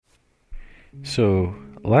So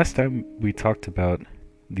last time we talked about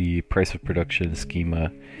the price of production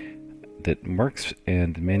schema that Marx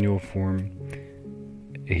and manual form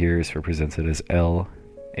here is represented as L,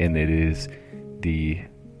 and it is the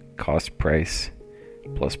cost price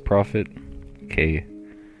plus profit, K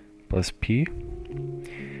plus P.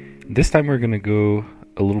 This time we're going to go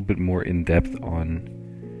a little bit more in depth on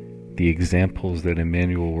the examples that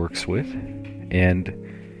Emmanuel works with, and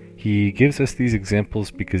he gives us these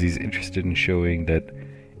examples because he's interested in showing that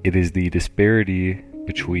it is the disparity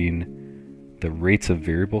between the rates of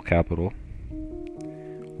variable capital,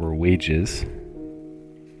 or wages,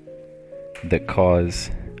 that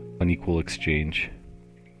cause unequal exchange.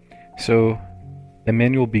 So,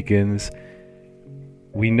 Emmanuel begins,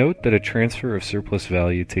 we note that a transfer of surplus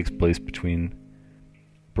value takes place between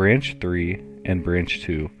branch 3 and branch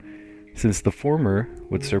 2. Since the former,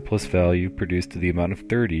 with surplus value produced to the amount of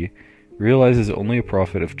 30, realizes only a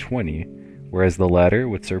profit of 20, whereas the latter,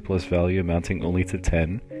 with surplus value amounting only to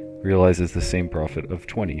 10, realizes the same profit of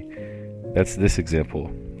 20. That's this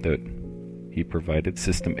example that he provided,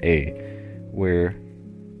 System A, where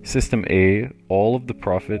System A, all of the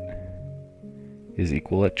profit is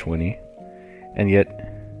equal at 20, and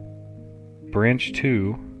yet branch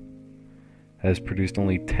 2 has produced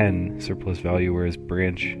only 10 surplus value, whereas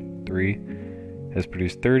branch 3 has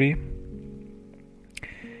produced 30.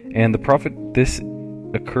 And the profit, this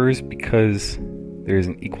occurs because there is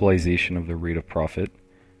an equalization of the rate of profit.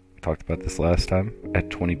 We talked about this last time, at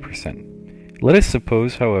 20%. Let us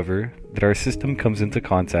suppose, however, that our system comes into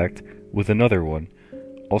contact with another one,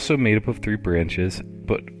 also made up of 3 branches,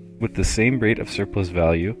 but with the same rate of surplus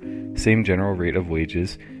value, same general rate of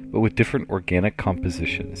wages, but with different organic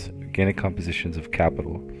compositions. Organic compositions of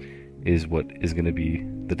capital is what is going to be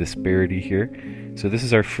the disparity here. So this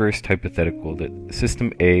is our first hypothetical, that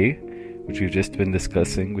System A, which we've just been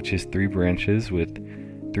discussing, which is 3 branches with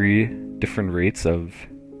 3 different rates of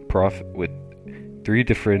profit, with 3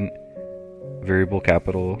 different variable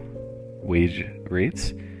capital wage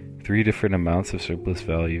rates, 3 different amounts of surplus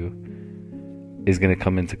value, is going to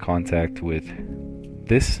come into contact with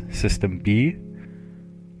this System B,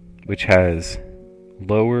 which has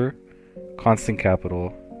lower constant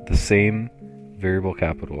capital, the same variable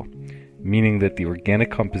capital, meaning that the organic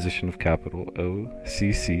composition of capital,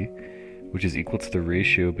 OCC, which is equal to the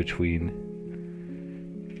ratio between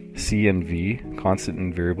C and V, constant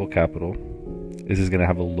and variable capital, is going to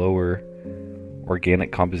have a lower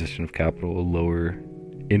organic composition of capital, a lower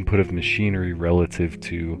input of machinery relative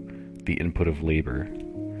to the input of labor.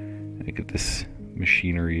 I think that this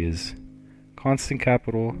machinery is constant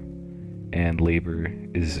capital, and labor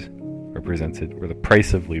is represented, or the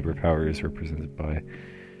price of labor power is represented by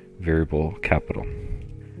variable capital.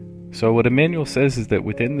 So what Emmanuel says is that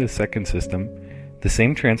within the second system, the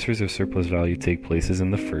same transfers of surplus value take place as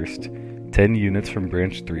in the first, 10 units from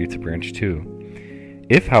branch 3 to branch 2.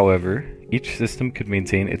 If, however, each system could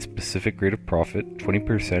maintain its specific rate of profit,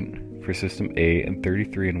 20% for System A and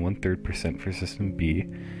 33 1/3% for System B,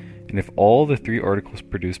 and if all the 3 articles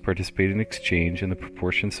produced participate in exchange in the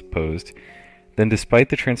proportion supposed, then despite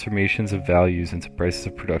the transformations of values into prices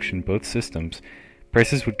of production, both systems,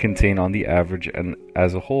 prices would contain on the average and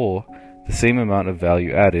as a whole the same amount of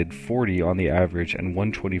value added, 40 on the average and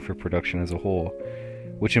 120 for production as a whole,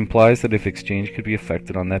 which implies that if exchange could be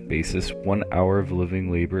effected on that basis, 1 hour of living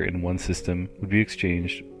labor in one system would be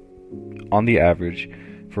exchanged on the average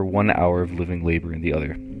for 1 hour of living labor in the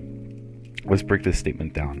other. Let's break this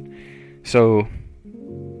statement down. So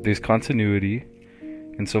there's continuity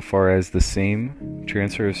insofar as the same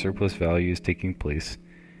transfer of surplus value is taking place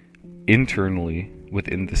internally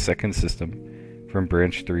within the second system from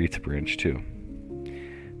branch 3 to branch 2.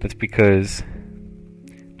 That's because,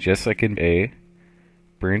 just like in A,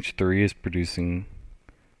 branch 3 is producing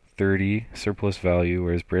 30 surplus value,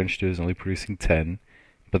 whereas branch 2 is only producing 10,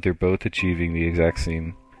 but they're both achieving the exact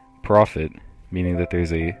same profit, meaning that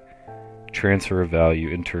there's a transfer of value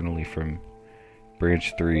internally from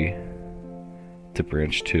branch 3 to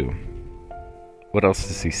branch 2. What else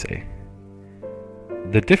does he say?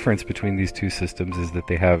 The difference between these two systems is that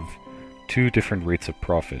they have 2 different rates of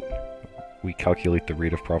profit. We calculate the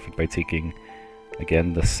rate of profit by taking,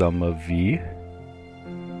 again, the sum of V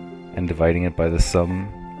and dividing it by the sum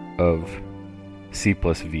of C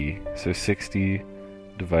plus V. So 60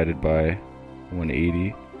 divided by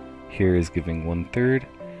 180 here is giving 1/3,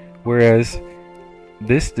 whereas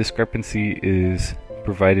this discrepancy is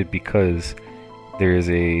provided because there is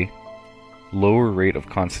a lower rate of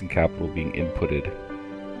constant capital being inputted,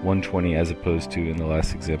 120 as opposed to, in the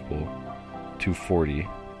last example, 240.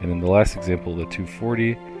 And in the last example, the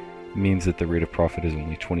 240 means that the rate of profit is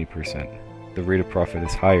only 20%. the rate of profit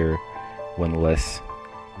is higher when less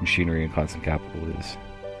machinery and constant capital is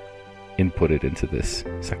inputted into this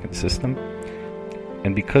second system.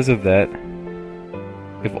 And because of that,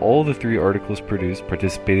 if all the three articles produced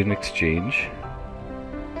participate in exchange,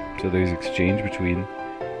 so there's exchange between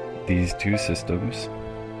these two systems,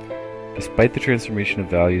 despite the transformation of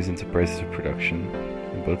values into prices of production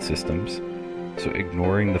in both systems, so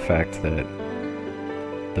ignoring the fact that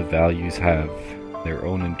the values have their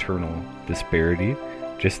own internal disparity,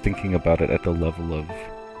 just thinking about it at the level of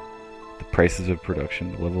the prices of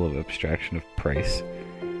production, the level of abstraction of price,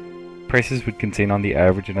 prices would contain on the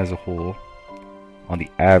average and as a whole, on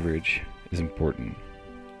the average is important,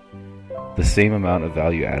 the same amount of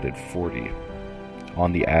value added, 40,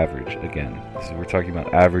 on the average again. So we're talking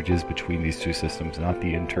about averages between these two systems, not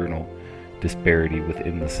the internal disparity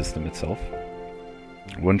within the system itself.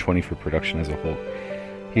 120 for production as a whole.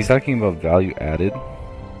 He's talking about value added.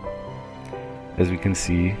 As we can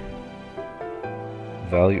see,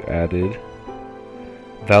 value added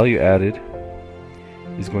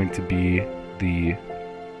is going to be the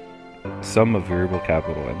sum of variable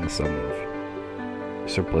capital and the sum of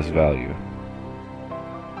surplus value.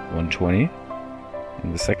 120.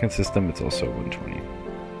 In the second system, it's also 120.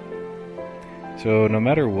 So no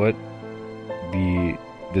matter what the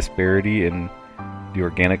disparity in the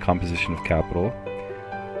organic composition of capital,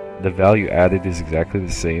 the value added is exactly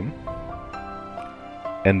the same.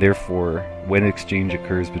 And therefore, when exchange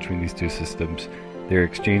occurs between these two systems, they're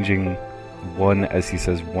exchanging one, as he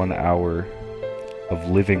says, 1 hour of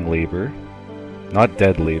living labor, not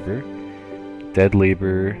dead labor. Dead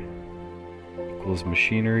labor equals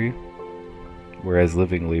machinery, whereas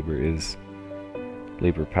living labor is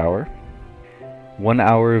labor power. 1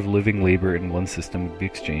 hour of living labor in one system would be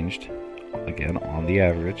exchanged, again on the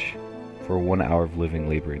average, for 1 hour of living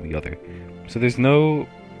labor in the other. So there's no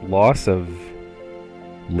loss of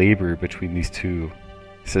labor between these two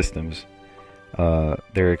systems.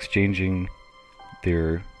 They're exchanging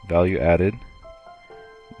their value added.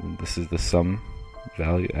 And this is the sum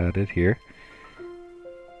value added here.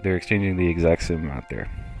 They're exchanging the exact same amount there.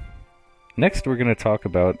 Next, we're going to talk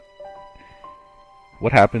about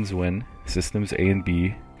what happens when systems A and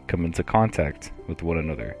B come into contact with one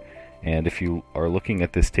another. And if you are looking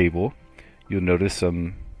at this table, you'll notice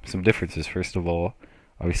some differences. First of all,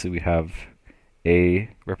 obviously we have A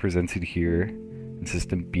represented here and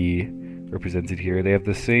system B represented here. They have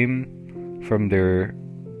the same from their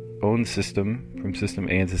own system, from system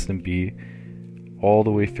A and system B, all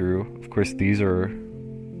the way through. Of course, these are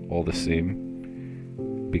all the same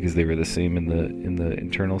because they were the same in the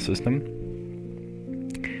internal system.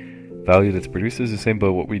 Value that's produced is the same,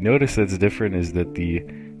 but what we notice that's different is that the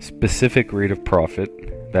specific rate of profit,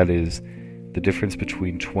 that is the difference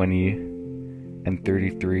between 20 and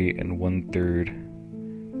 33 and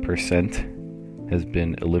 1/3%, has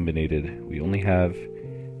been eliminated. We only have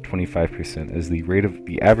 25% as the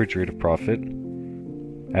average rate of profit,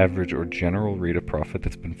 average or general rate of profit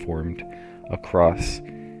that's been formed across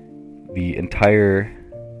the entire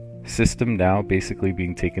system, now basically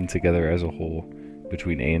being taken together as a whole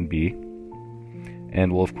between A and B.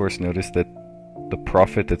 And we'll of course notice that the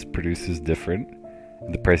profit that's produced is different,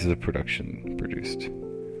 and the prices of production produced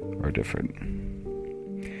are different.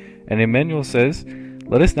 And Emmanuel says,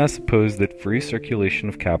 let us now suppose that free circulation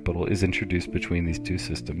of capital is introduced between these two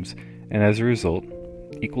systems, and as a result,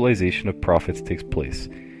 equalization of profits takes place.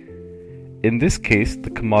 In this case, the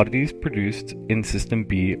commodities produced in system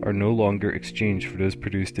B are no longer exchanged for those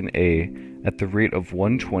produced in A at the rate of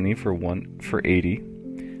 120 for 80,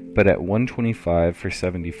 but at 125 for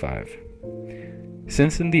 75.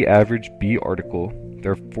 Since in the average B article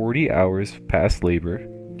there are 40 hours of past labor,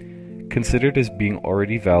 considered as being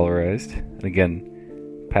already valorized, and again,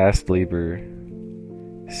 past labor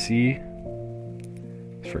C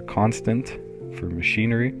is for constant, for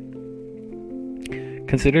machinery,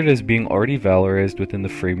 considered as being already valorized within the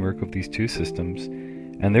framework of these two systems,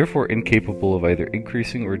 and therefore incapable of either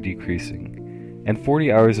increasing or decreasing, and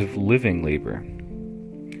 40 hours of living labor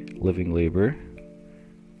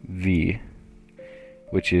V,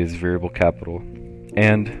 which is variable capital,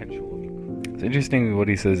 and it's interesting what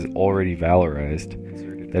he says, already valorized.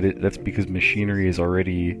 That's because machinery is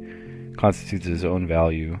already constitutes its own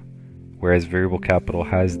value, whereas variable capital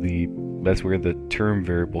has that's where the term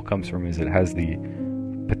variable comes from, is it has the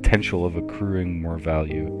potential of accruing more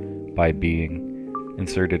value by being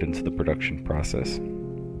inserted into the production process.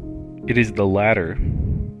 It is the latter,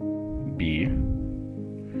 B,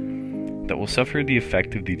 that will suffer the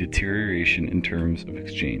effect of the deterioration in terms of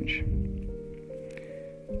exchange,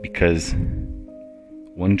 because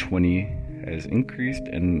 120 has increased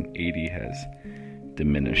and 80 has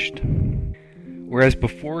diminished. Whereas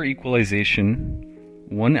before equalization,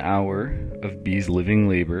 1 hour of B's living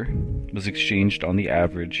labor was exchanged on the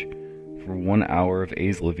average for 1 hour of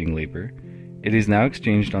A's living labor. It is now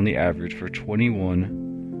exchanged on the average for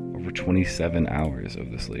 21 over 27 hours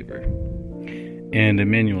of this labor. And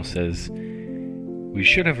Emmanuel says, we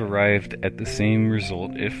should have arrived at the same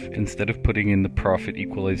result if, instead of putting in the profit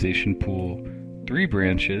equalization pool 3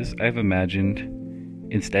 branches, I've imagined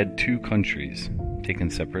instead 2 countries taken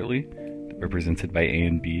separately, represented by A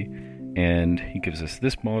and B, and he gives us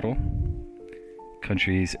this model: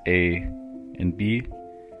 countries A and B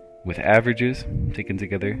with averages taken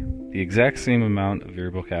together, the exact same amount of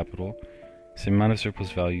variable capital, same amount of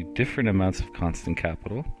surplus value, different amounts of constant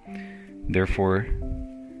capital, therefore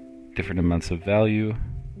different amounts of value,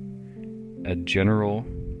 a general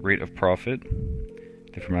rate of profit,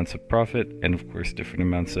 different amounts of profit, and of course different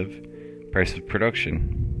amounts of price of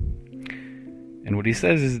production. And what he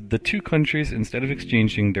says is the 2 countries, instead of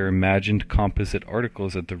exchanging their imagined composite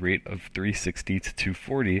articles at the rate of 360 to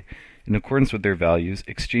 240 in accordance with their values,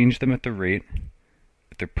 exchange them at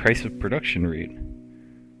their price of production rate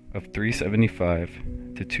of 375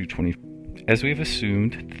 to 220. As we have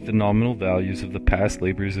assumed that the nominal values of the past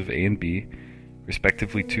labors of A and B,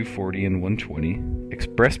 respectively 240 and 120,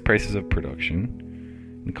 express prices of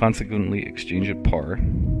production, and consequently exchange at par,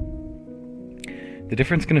 the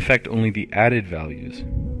difference can affect only the added values,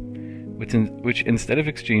 which instead of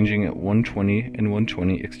exchanging at 120 and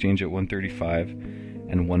 120, exchange at 135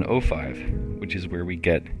 and 105, which is where we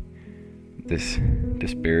get this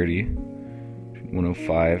disparity between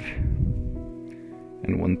 105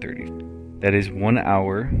 and 130. That is, 1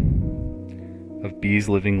 hour of B's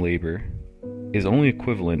living labor is only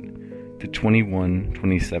equivalent to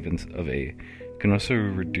 21/27ths of A. You can also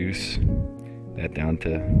reduce that down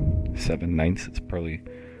to 7/9. It's probably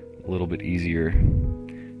a little bit easier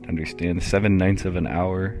to understand. 7/9 of an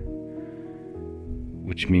hour,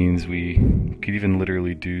 which means we could even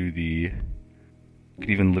literally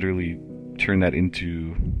turn that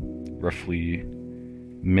into roughly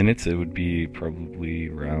minutes. It would be probably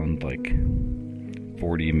around like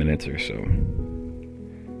 40 minutes or so.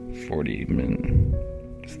 40 minutes.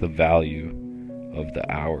 It's the value of the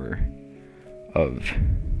hour of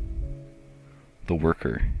the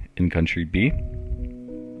worker in country B.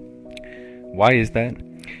 Why is that?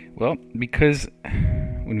 Well, because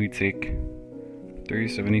when we take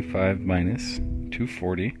 375 minus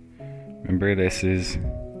 240, remember this is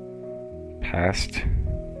past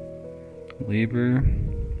labor,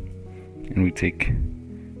 and we take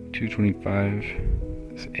 225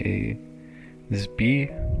 as A, this is B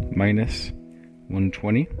minus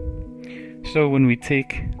 120. So when we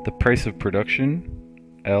take the price of production,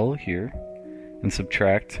 L here, and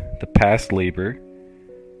subtract the past labor,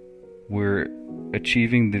 we're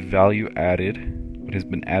achieving the value added, what has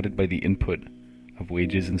been added by the input of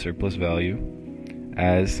wages and surplus value,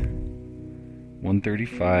 as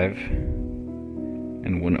 135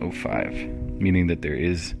 and 105, meaning that there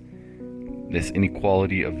is this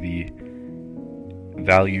inequality of the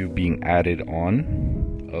value being added on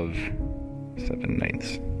of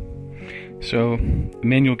 7/9. So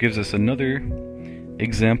Emmanuel gives us another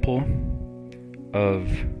example of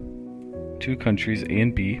 2 countries, A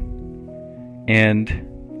and B, and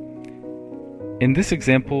in this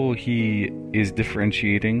example he is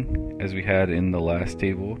differentiating as we had in the last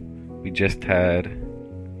table.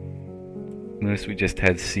 Notice we just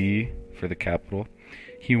had C for the capital.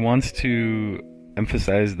 He wants to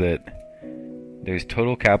emphasize that there's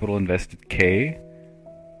total capital invested K,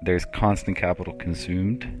 there's constant capital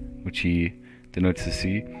consumed, which he denotes as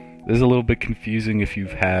C. This is a little bit confusing if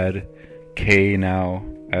you've had K now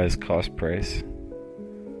as cost price,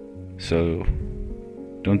 so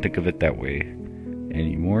don't think of it that way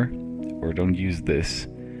anymore, or don't use this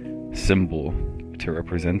symbol to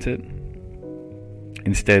represent it.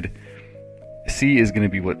 Instead, C is going to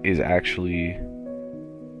be what is actually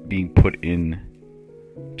being put in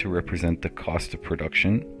to represent the cost of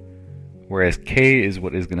production, whereas K is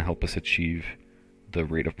what is going to help us achieve the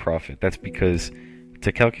rate of profit. That's because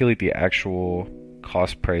to calculate the actual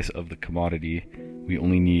cost price of the commodity, we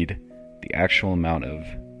only need the actual amount of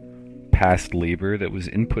past labor that was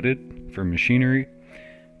inputted for machinery,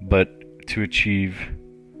 but to achieve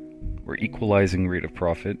or equalizing rate of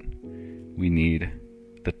profit, we need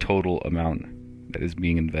the total amount that is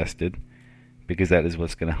being invested, because that is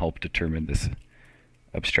what's going to help determine this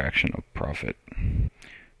abstraction of profit.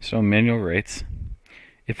 So Emmanuel writes,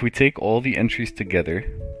 if we take all the entries together,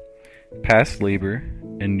 past labor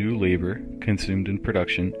and new labor consumed in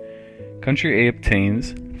production, Country A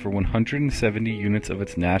obtains, for 170 units of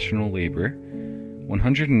its national labor,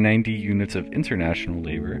 190 units of international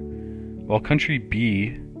labor, while country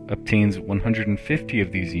B obtains 150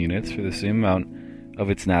 of these units for the same amount of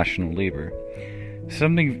its national labor.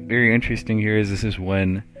 Something very interesting here is this is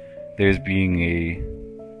when there's being a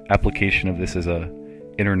application of this as a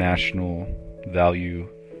international value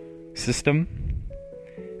system,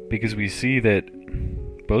 because we see that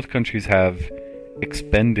both countries have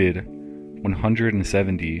expended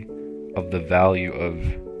 170 of the value of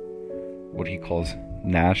what he calls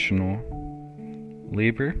national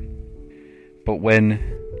labor, but when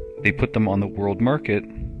they put them on the world market,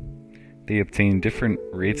 they obtain different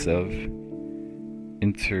rates of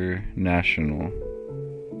international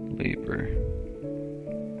labor,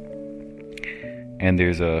 and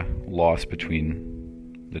there's a loss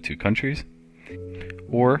between the two countries.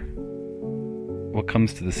 Or what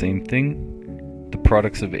comes to the same thing, the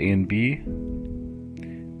products of A and B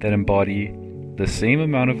that embody the same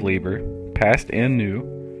amount of labor, past and new,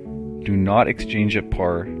 do not exchange at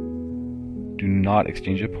par,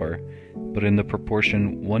 but in the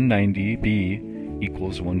proportion 190B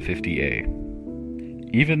equals 150A.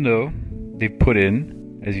 Even though they've put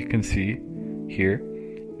in, as you can see here,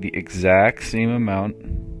 the exact same amount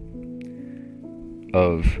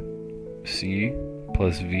of C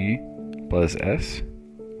plus V plus S,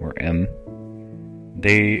 or M,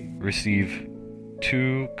 they receive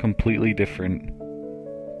two completely different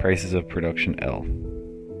prices of production L.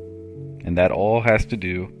 And that all has to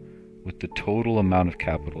do with the total amount of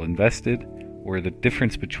capital invested, or the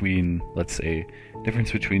difference between, let's say,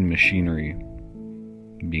 difference between machinery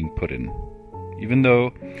being put in. Even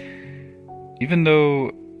though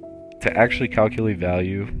to actually calculate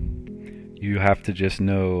value, you have to just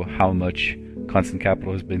know how much constant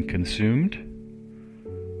capital has been consumed.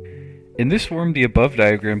 In this form, the above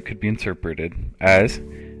diagram could be interpreted as,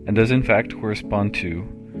 and does in fact correspond to,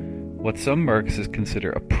 what some Marxists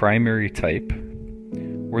consider a primary type,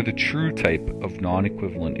 or the true type of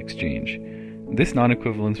non-equivalent exchange. This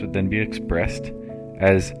non-equivalence would then be expressed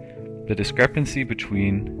as the discrepancy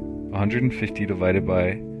between 150 divided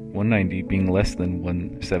by 190 being less than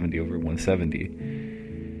 170 over 170.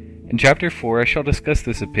 In Chapter 4, I shall discuss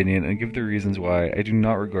this opinion and give the reasons why I do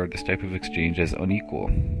not regard this type of exchange as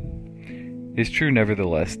unequal. It is true,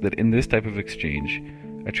 nevertheless, that in this type of exchange,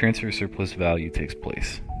 a transfer of surplus value takes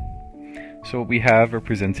place. So what we have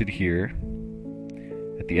represented here,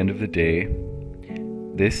 at the end of the day,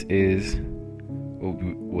 this is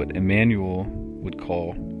what Emmanuel would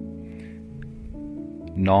call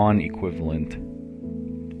non-equivalent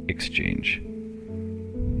exchange.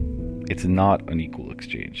 It's not unequal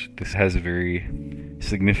exchange. This has very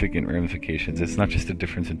significant ramifications. It's not just a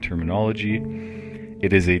difference in terminology,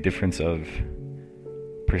 it is a difference of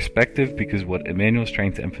perspective, because what Emmanuel's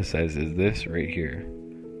trying to emphasize is this right here,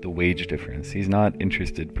 the wage difference. He's not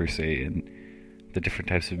interested per se in the different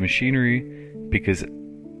types of machinery, because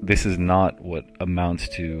this is not what amounts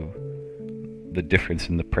to the difference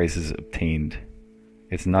in the prices obtained.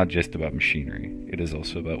 It's not just about machinery, it is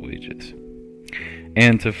also about wages.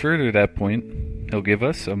 And to further that point, he'll give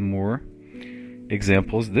us some more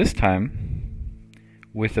examples, this time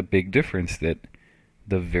with a big difference, that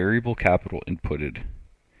the variable capital inputted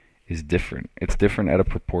is different. It's different at a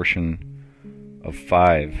proportion of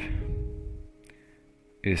 5.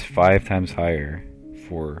 It is 5 times higher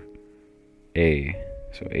for A.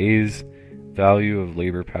 So A's value of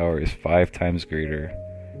labor power is 5 times greater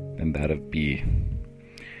than that of B.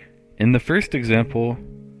 In the first example,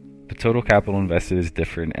 the total capital invested is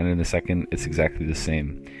different, and in the second, it's exactly the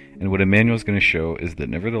same. And what Emmanuel is going to show is that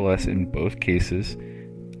nevertheless, in both cases,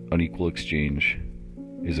 unequal exchange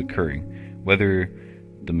is occurring. Whether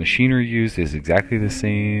the machinery used is exactly the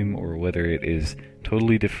same, or whether it is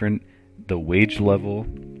totally different, the wage level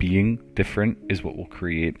being different is what will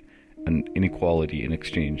create an inequality in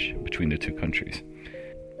exchange between the two countries.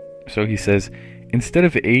 So he says, instead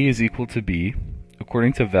of A is equal to B,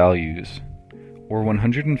 according to values, or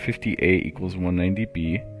 150A equals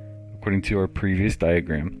 190B, according to our previous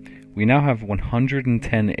diagram, we now have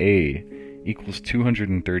 110A equals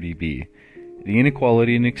 230B. The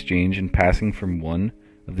inequality in exchange in passing from one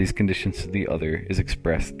of these conditions to the other is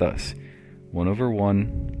expressed thus: 1 over 1,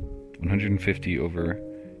 150 over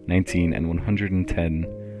 19, and 110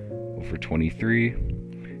 over 23.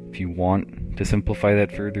 If you want to simplify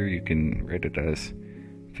that further, you can write it as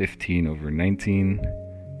 15 over 19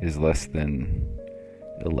 is less than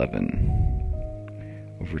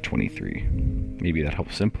 11 over 23. Maybe that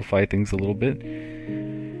helps simplify things a little bit.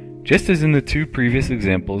 Just as in the two previous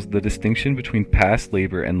examples, the distinction between past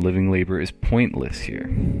labor and living labor is pointless here.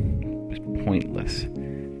 pointless,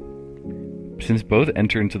 since both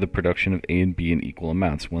enter into the production of A and B in equal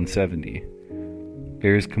amounts, 170.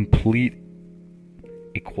 There is complete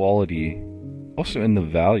equality also in the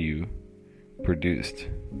value produced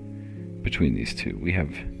between these two. We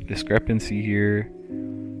have discrepancy here.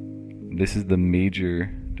 This is the major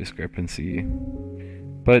discrepancy.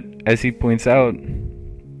 But as he points out,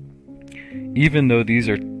 even though these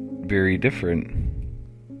are very different,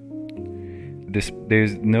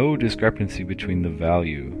 there's no discrepancy between the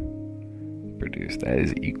value produced. That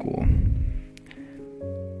is equal.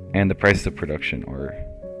 And the prices of production are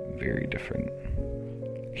very different.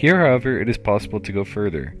 Here, however, it is possible to go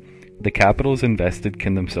further. The capitals invested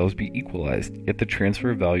can themselves be equalized, yet the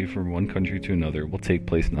transfer of value from one country to another will take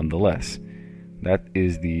place nonetheless. That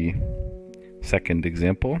is the second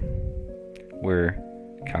example, where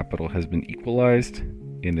capital has been equalized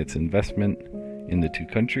in its investment in the two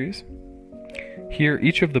countries. Here,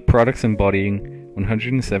 each of the products embodying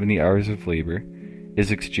 170 hours of labor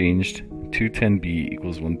is exchanged 210B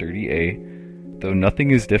equals 130A, though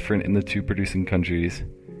nothing is different in the two producing countries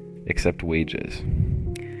except wages.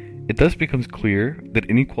 It thus becomes clear that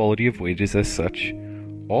inequality of wages as such,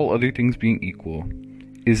 all other things being equal,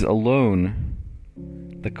 is alone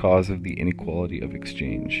the cause of the inequality of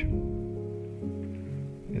exchange.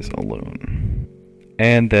 Is alone.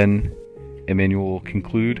 And then Emmanuel will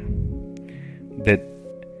conclude that,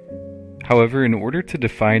 however, in order to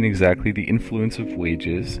define exactly the influence of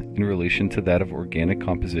wages in relation to that of organic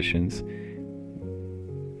compositions,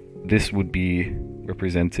 this would be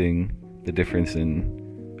representing the difference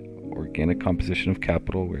in organic composition of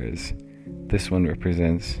capital, whereas this one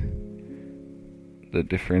represents the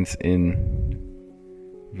difference in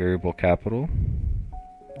variable capital.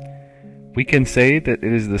 We can say that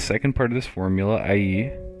it is the second part of this formula,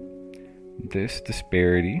 i.e., this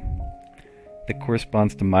disparity, that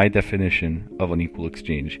corresponds to my definition of unequal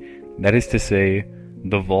exchange. That is to say,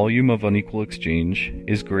 the volume of unequal exchange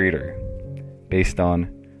is greater based on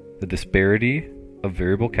the disparity of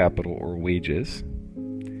variable capital or wages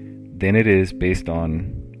than it is based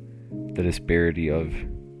on the disparity of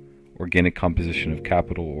organic composition of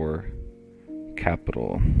capital or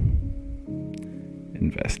capital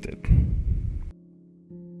invested.